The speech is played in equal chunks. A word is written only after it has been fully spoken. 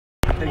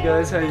Hey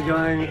guys, how you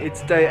going?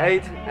 It's day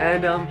 8,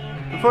 and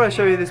before I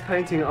show you this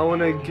painting, I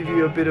want to give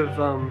you a bit of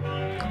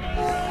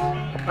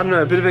I don't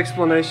know, a bit of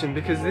explanation,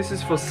 because this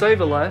is for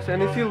SevaLife,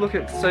 and if you look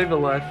at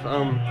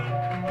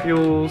SevaLife,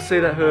 you'll see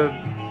that her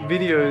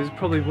videos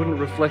probably wouldn't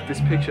reflect this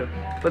picture.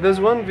 But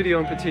there's one video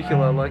in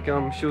particular, like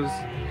she was,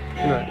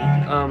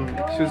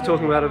 she was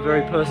talking about a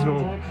very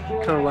personal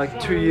kind of like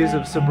 2 years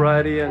of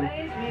sobriety, and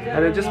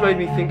it just made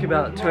me think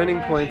about turning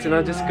points, and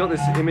I just got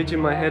this image in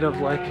my head of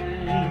like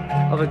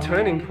a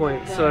turning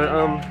point. So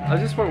I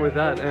just went with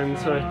that, and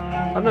so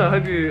I don't know. I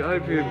hope you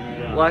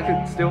like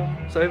it still,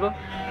 Seva,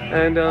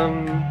 and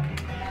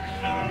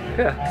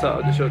yeah. So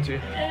I'll just show it to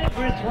you.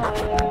 Every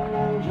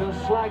time,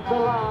 just like the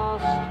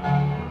last,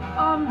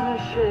 on the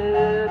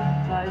ship,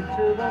 tied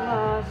to the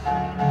mast,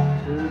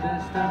 to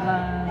distant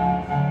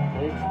lands,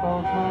 takes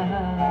both my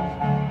hands,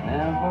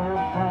 never a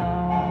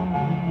frown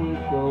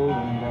with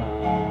golden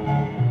brown.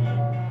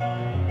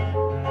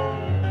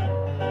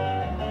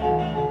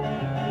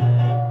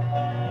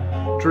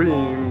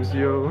 Dreams,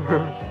 yo.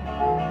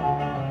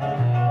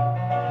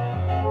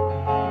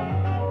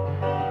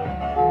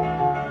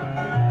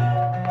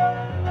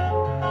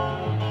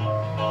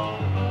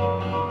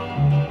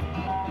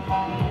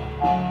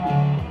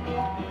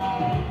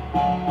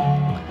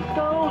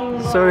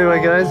 So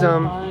anyway guys,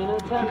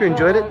 hope you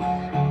enjoyed it.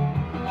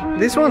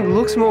 This one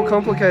looks more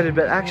complicated,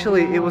 but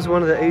actually it was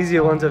one of the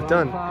easier ones I've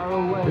done.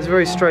 It's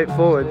very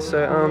straightforward.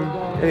 So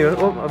anyway,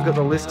 I've got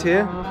the list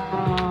here.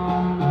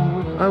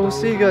 I will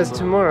see you guys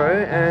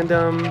tomorrow, and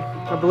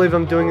I believe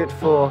I'm doing it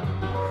for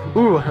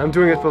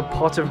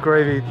pot of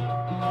gravy.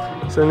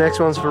 So the next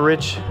one's for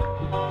Rich.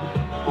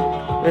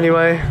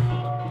 Anyway,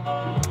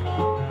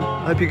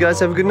 I hope you guys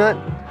have a good night,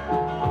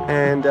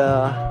 and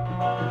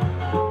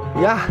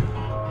yeah,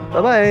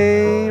 bye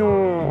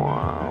bye.